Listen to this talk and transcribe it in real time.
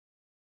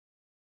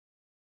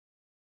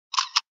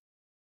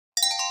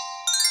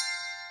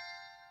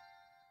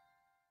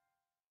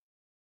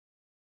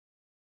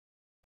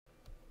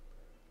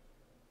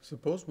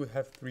Suppose we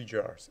have three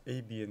jars,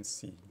 A, B, and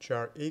C.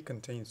 Jar A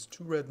contains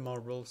 2 red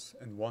marbles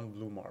and 1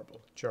 blue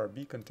marble. Jar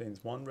B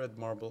contains 1 red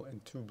marble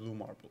and 2 blue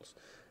marbles.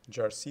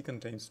 Jar C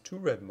contains 2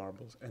 red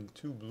marbles and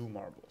 2 blue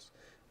marbles.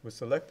 We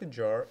select a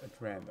jar at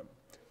random.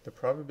 The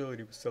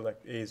probability we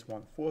select A is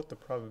 1/4. The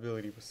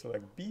probability we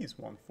select B is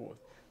 1/4.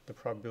 The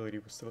probability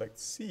we select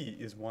C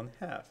is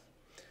 1/2.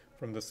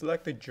 From the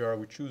selected jar,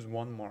 we choose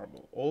 1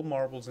 marble. All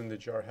marbles in the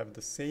jar have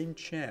the same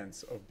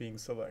chance of being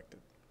selected.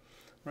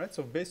 Right,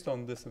 so based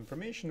on this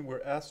information,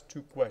 we're asked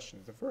 2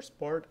 questions. The first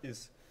part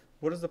is,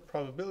 what is the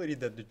probability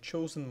that the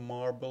chosen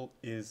marble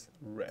is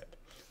red?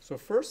 So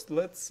first,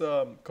 let's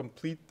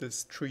complete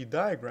this tree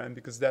diagram,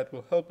 because that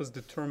will help us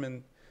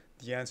determine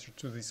the answer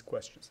to these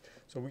questions.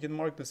 So we can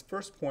mark this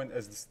first point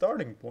as the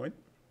starting point.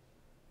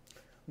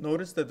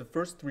 Notice that the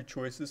first 3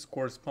 choices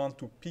correspond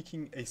to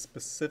picking a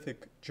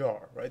specific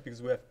jar, right?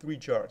 Because we have 3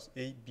 jars,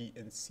 A, B,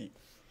 and C.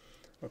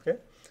 Okay,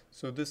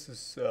 so this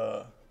is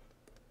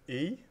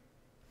A.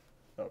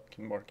 I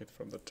can mark it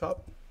from the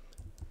top.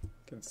 You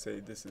can say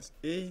this is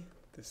A,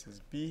 this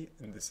is B,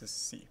 and this is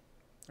C.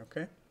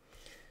 Okay?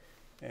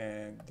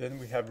 And then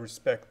we have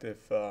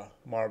respective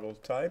marble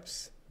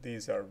types.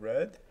 These are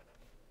red.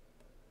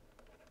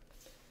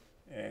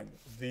 And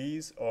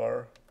these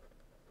are,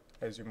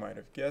 as you might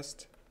have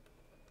guessed,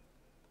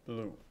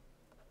 blue.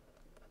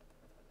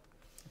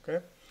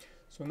 Okay?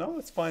 So now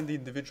let's find the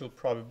individual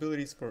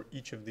probabilities for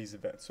each of these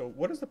events. So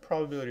what is the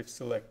probability of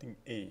selecting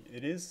A?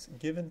 It is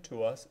given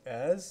to us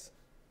as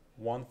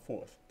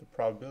 1/4. The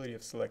probability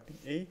of selecting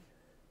A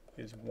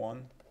is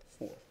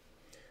 1/4.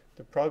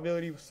 The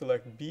probability of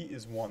select B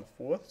is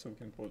 1/4, so we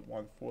can put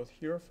 1/4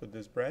 here for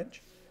this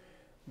branch.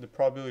 The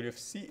probability of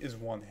C is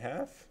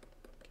 1/2.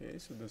 Okay,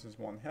 so this is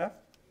 1/2.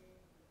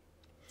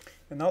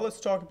 And now let's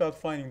talk about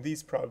finding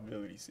these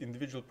probabilities,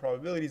 individual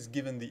probabilities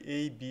given the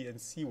A, B,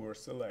 and C were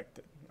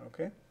selected.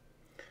 Okay,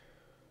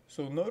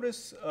 so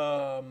notice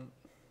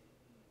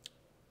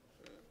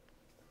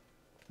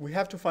we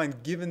have to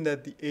find given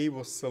that the A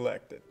was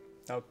selected.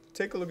 Now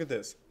take a look at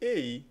this.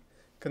 A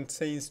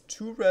contains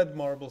 2 red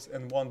marbles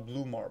and 1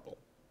 blue marble,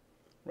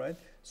 right?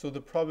 So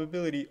the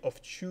probability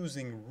of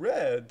choosing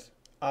red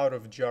out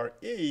of jar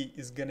A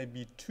is going to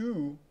be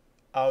 2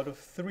 out of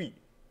 3,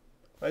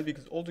 right?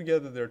 Because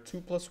altogether there are 2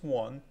 plus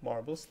 1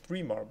 marbles,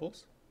 3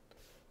 marbles,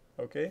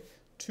 okay?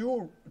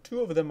 Two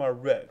of them are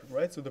red,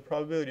 right? So the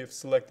probability of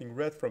selecting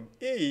red from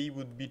A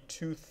would be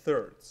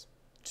 2/3,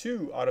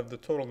 2 out of the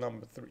total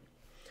number 3.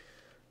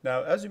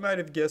 Now, as you might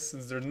have guessed,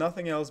 since there's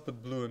nothing else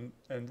but blue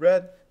and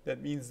red,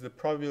 that means the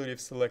probability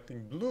of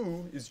selecting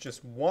blue is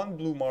just 1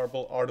 blue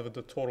marble out of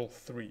the total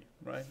 3,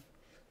 right?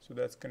 So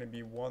that's going to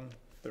be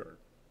 1/3.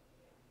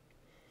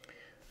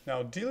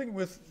 Now, dealing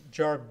with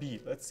jar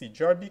B, let's see.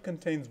 Jar B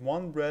contains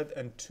 1 red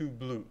and 2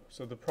 blue.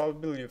 So the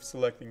probability of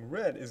selecting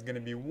red is going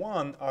to be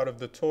 1 out of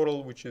the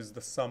total, which is the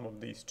sum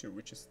of these 2,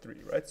 which is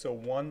 3, right? So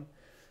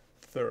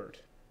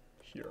 1/3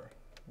 here.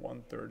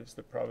 1/3 is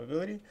the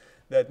probability.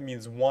 That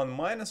means 1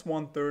 minus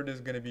 1/3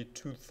 is going to be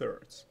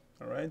 2/3.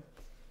 All right?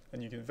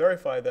 And you can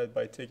verify that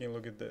by taking a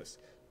look at this.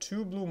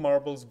 2 blue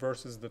marbles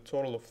versus the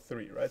total of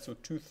 3, right? So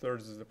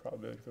 2/3 is the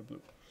probability for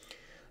blue.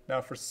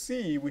 Now for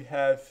C, we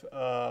have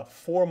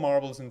 4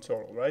 marbles in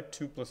total, right?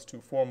 2 plus 2,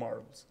 4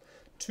 marbles.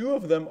 2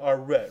 of them are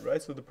red,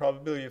 right? So the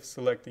probability of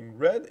selecting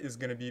red is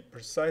going to be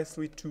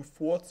precisely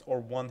 2/4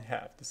 or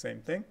 1/2, the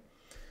same thing.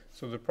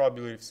 So the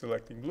probability of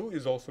selecting blue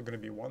is also going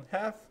to be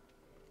 1/2.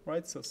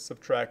 Right, so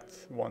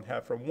subtract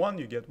 1/2 from 1,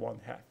 you get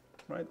 1/2,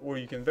 right? Or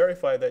you can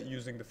verify that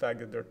using the fact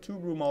that there are 2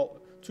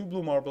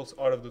 blue marbles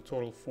out of the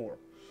total 4,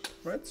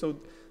 right?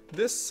 So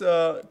this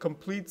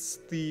completes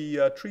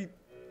the tree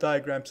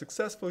diagram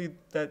successfully.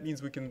 That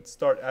means we can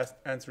start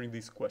answering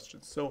these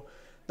questions. So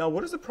now,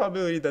 what is the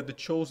probability that the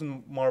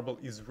chosen marble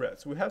is red?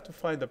 So we have to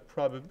find the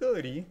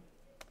probability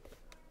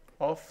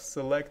of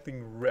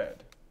selecting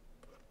red.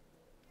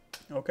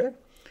 Okay,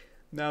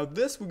 now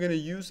this we're going to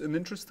use an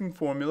interesting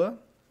formula.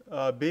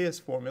 Bayes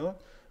formula.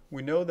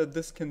 We know that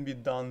this can be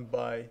done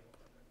by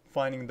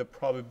finding the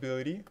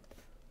probability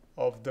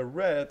of the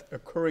red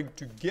occurring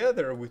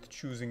together with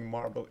choosing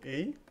marble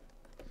A,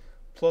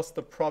 plus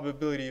the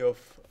probability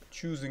of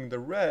choosing the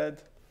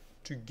red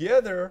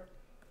together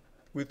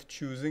with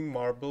choosing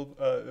marble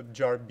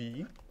jar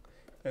B,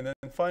 and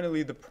then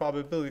finally the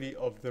probability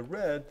of the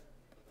red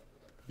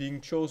being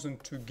chosen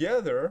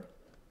together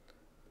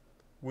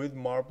with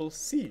marble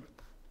C.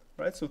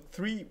 Right, so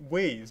 3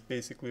 ways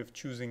basically of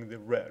choosing the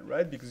red,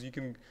 right? Because you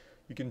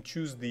can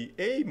choose the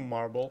A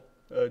marble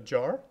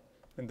jar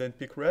and then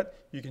pick red.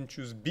 You can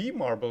choose B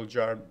marble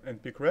jar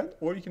and pick red,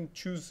 or you can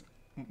choose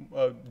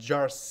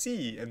jar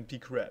C and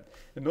pick red.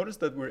 And notice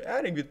that we're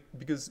adding it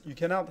because you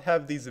cannot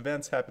have these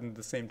events happen at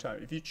the same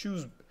time. If you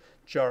choose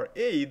jar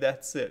A,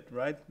 that's it,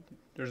 right?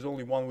 There's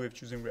only one way of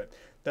choosing red.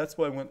 That's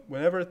why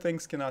whenever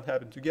things cannot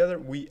happen together,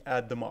 we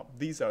add them up.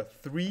 These are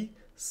 3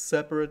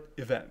 separate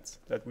events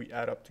that we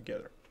add up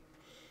together.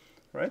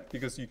 Right?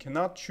 Because you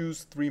cannot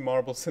choose 3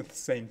 marbles at the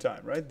same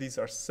time, right? These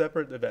are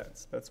separate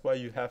events. That's why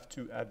you have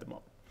to add them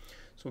up.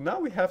 So now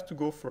we have to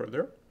go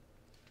further.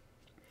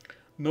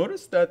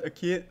 Notice that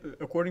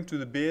according to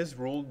the Bayes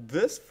rule,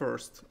 this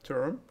first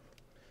term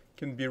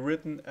can be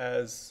written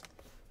as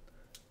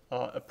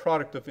a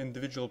product of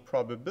individual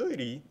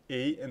probability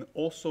A and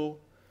also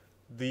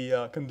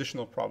the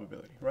conditional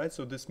probability, right?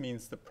 So this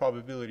means the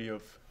probability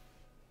of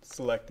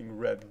selecting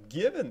red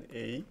given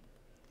A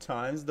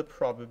times the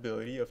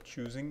probability of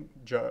choosing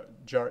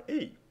jar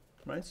A,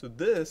 right? So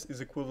this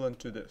is equivalent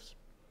to this,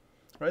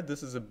 right?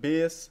 This is a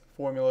Bayes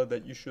formula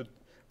that you should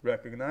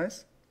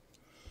recognize,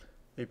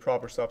 a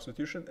proper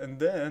substitution. And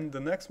then the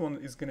next one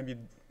is going to be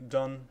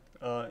done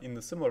in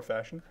the similar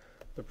fashion.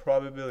 The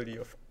probability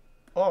of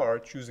R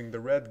choosing the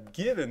red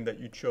given that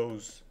you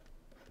chose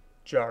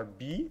jar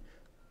B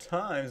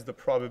times the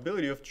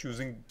probability of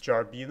choosing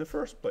jar B in the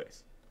first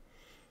place.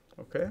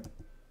 Okay?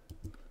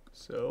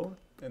 So,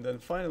 and then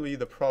finally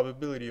the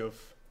probability of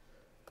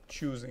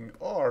choosing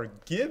R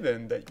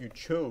given that you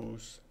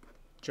chose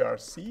jar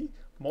C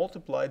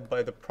multiplied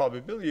by the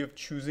probability of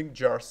choosing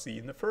jar C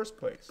in the first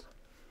place.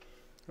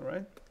 All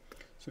right?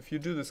 So if you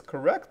do this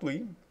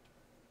correctly,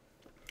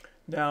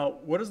 now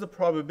what is the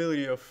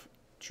probability of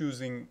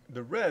choosing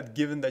the red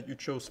given that you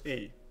chose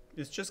A?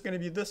 It's just going to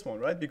be this one,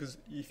 right? Because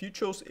if you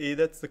chose A,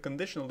 that's the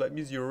conditional. That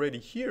means you're already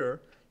here.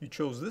 You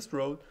chose this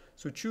row.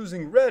 So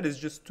choosing red is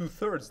just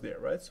 2/3 there,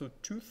 right? So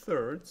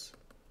 2/3,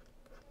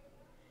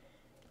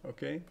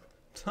 okay,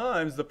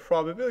 times the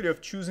probability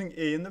of choosing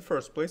A in the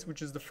first place,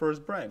 which is the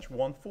first branch,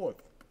 1/4.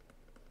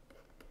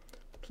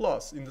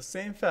 Plus, in the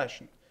same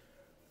fashion,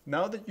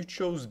 now that you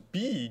chose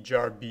B,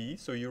 jar B,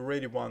 so you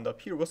already wound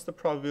up here, what's the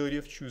probability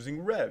of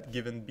choosing red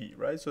given B,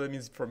 right? So that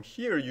means from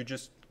here you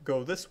just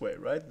go this way,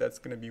 right? That's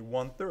going to be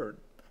 1/3.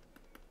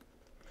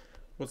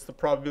 What's the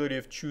probability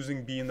of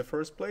choosing B in the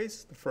first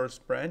place? The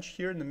first branch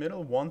here in the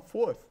middle,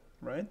 1/4,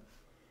 right?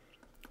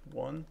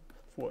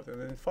 1/4.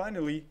 And then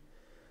finally,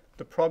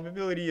 the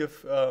probability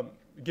of,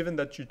 given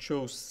that you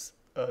chose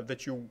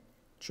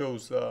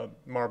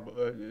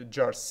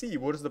jar C,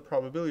 what is the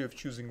probability of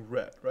choosing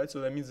red, right?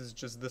 So that means it's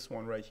just this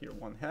one right here,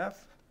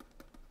 1/2.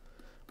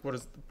 What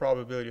is the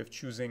probability of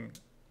choosing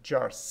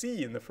jar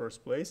C in the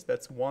first place?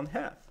 That's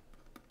 1/2.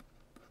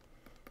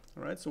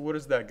 All right, so what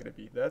is that going to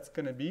be? That's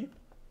going to be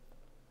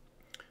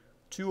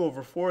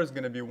 2/4 is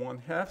going to be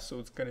 1/2, so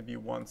it's going to be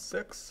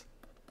 1/6.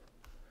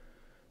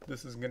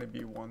 This is going to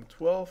be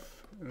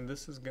 1/12, and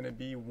this is going to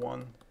be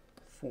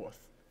 1/4.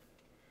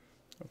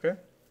 Okay?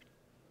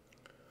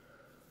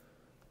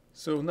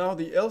 So now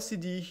the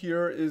LCD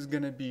here is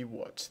going to be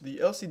what? The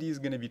LCD is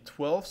going to be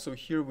 12, so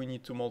here we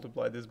need to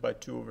multiply this by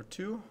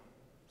 2/2.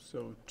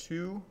 So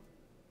 2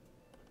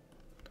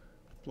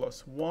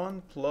 plus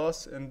 1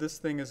 plus, and this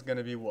thing is going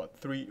to be what?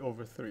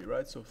 3/3,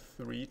 right? So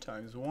 3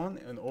 times 1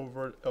 and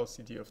over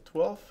LCD of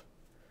 12.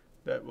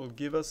 That will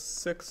give us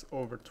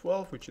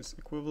 6/12, which is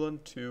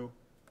equivalent to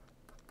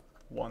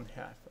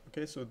 1/2.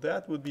 Okay, so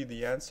that would be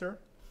the answer.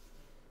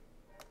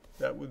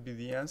 That would be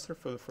the answer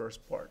for the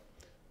first part.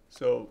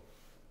 So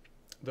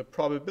the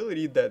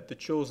probability that the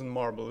chosen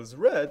marble is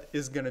red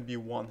is going to be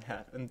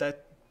 1/2, and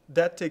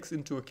that takes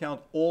into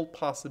account all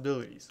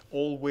possibilities,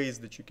 all ways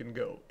that you can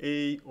go,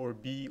 A or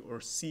B or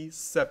C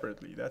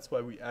separately. That's why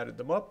we added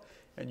them up,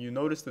 and you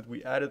notice that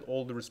we added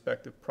all the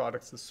respective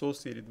products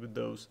associated with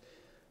those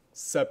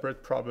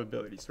separate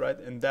probabilities, right?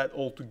 And that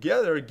all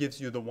together gives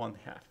you the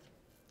 1/2.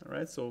 All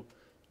right, so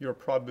your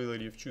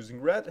probability of choosing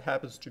red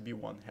happens to be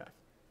 1/2.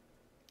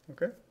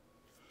 Okay?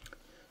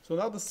 So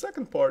now the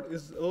second part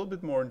is a little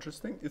bit more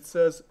interesting. It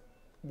says,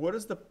 what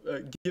is the,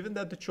 given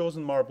that the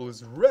chosen marble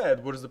is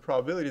red, what is the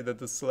probability that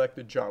the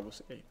selected jar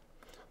was A?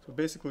 So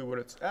basically what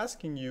it's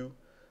asking you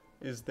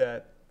is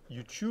that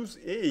you choose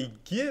A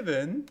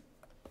given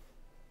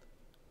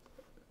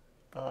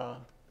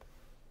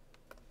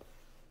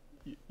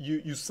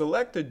you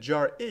selected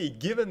jar A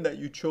given that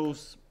you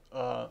chose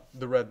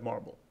the red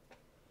marble.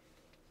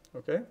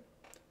 Okay?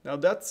 Now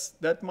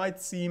that might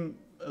seem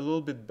a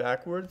little bit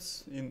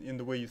backwards in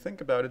the way you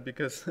think about it,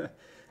 because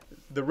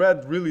the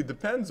red really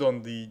depends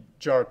on the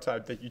jar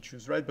type that you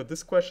choose, right? But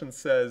this question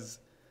says,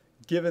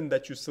 given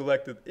that you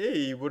selected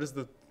A, what is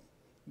the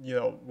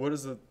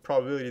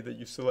probability that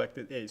you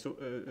selected A? So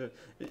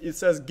it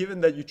says,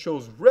 given that you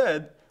chose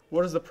red,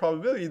 what is the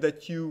probability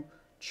that you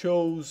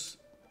chose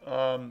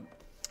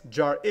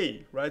jar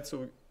A, right?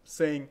 So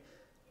saying,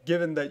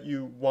 given that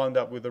you wound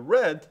up with a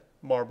red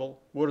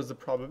marble, what is the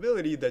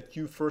probability that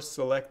you first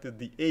selected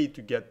the A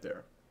to get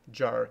there?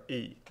 Jar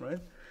A,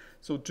 right?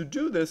 So to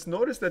do this,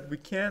 notice that we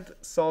can't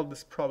solve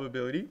this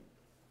probability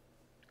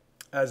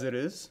as it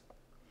is,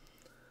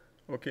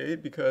 okay?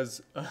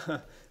 Because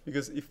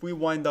if we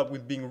wind up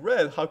with being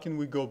red, how can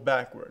we go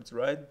backwards,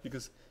 right?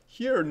 Because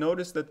here,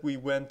 notice that we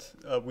went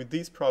with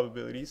these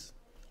probabilities: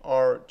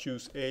 R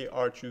choose A,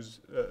 R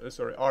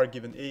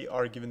given A,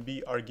 R given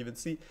B, R given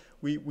C.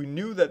 We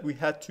knew that we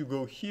had to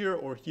go here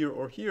or here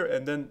or here,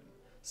 and then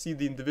see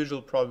the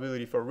individual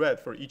probability for red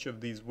for each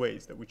of these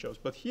ways that we chose.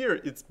 But here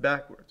it's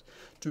backwards.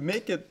 To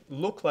make it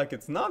look like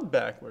it's not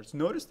backwards,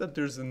 notice that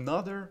there's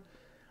another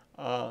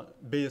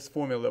Bayes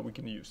formula that we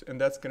can use, and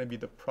that's going to be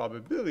the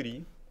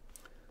probability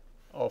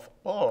of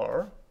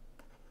R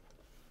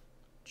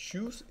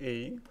choose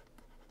A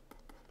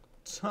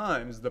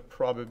times the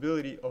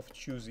probability of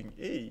choosing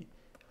A,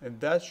 and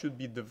that should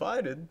be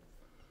divided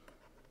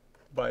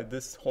by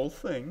this whole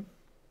thing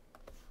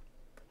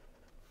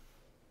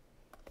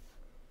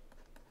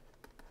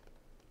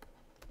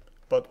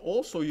but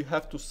also you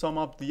have to sum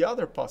up the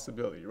other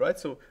possibility, right?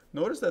 So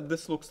notice that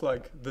this looks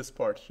like this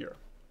part here.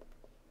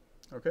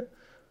 Okay?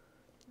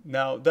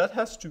 Now that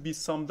has to be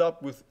summed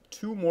up with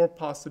two more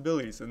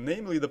possibilities, and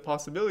namely the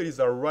possibilities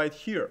are right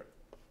here.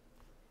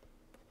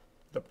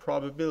 The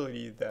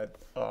probability that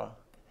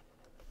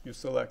you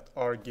select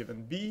R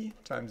given B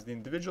times the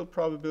individual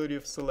probability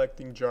of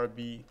selecting jar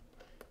B,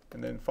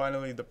 and then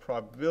finally the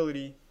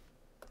probability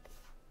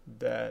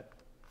that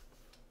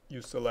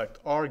you select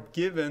R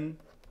given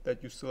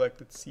that you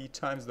selected C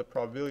times the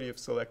probability of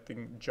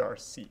selecting jar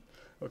C.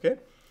 Okay?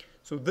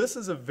 So this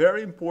is a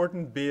very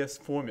important Bayes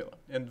formula.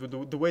 And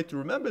the way to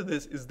remember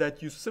this is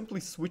that you simply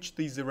switch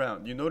these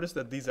around. You notice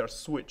that these are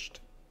switched.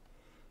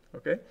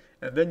 Okay?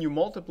 And then you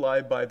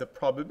multiply by the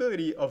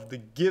probability of the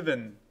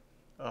given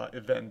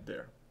event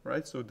there.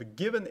 Right? So the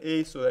given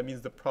A, so that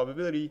means the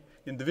probability,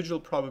 individual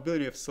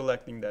probability of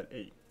selecting that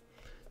A.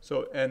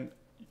 So, and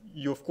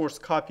you of course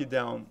copy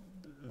down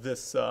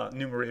this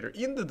numerator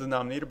in the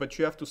denominator, but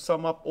you have to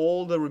sum up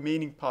all the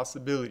remaining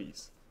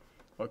possibilities,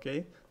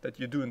 okay, that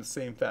you do in the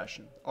same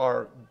fashion.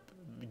 R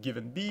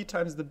given B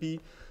times the B,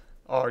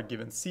 R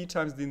given C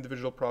times the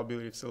individual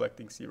probability of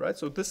selecting C, right?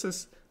 So this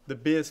is the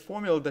Bayes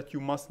formula that you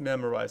must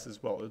memorize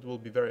as well. It will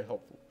be very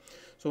helpful.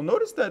 So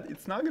notice that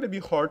it's not going to be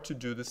hard to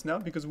do this now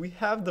because we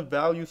have the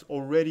values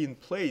already in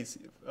place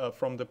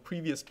from the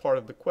previous part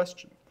of the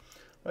question.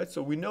 Right,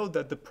 so we know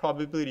that the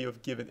probability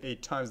of given A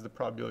times the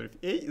probability of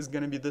A is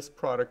going to be this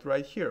product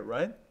right here,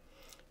 right?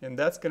 And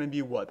that's going to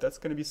be what? That's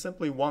going to be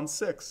simply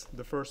 1/6,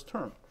 the first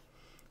term.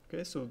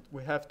 Okay, so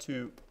we have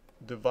to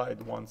divide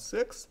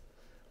 1/6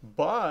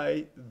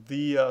 by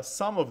the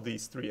sum of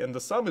these three. And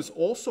the sum is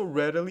also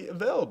readily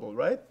available,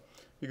 right?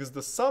 Because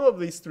the sum of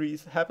these three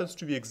happens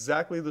to be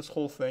exactly this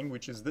whole thing,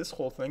 which is this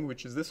whole thing,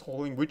 which is this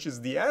whole thing, which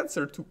is the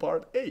answer to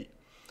part A.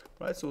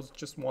 Right, so it's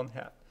just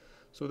 1/2.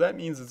 So that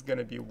means it's going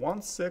to be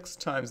 1/6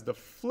 times the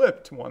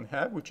flipped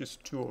 1/2, which is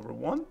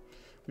 2/1,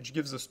 which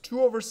gives us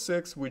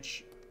 2/6,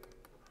 which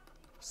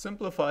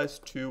simplifies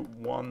to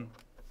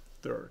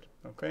 1/3.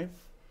 Okay?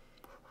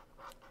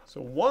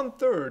 So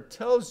 1/3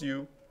 tells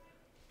you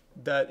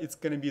that it's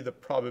going to be the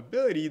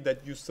probability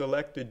that you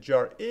selected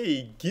jar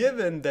A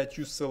given that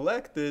you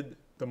selected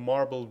the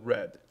marble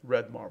red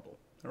marble.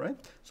 All right?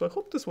 So I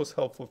hope this was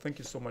helpful. Thank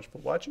you so much for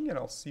watching, and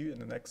I'll see you in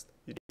the next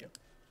video.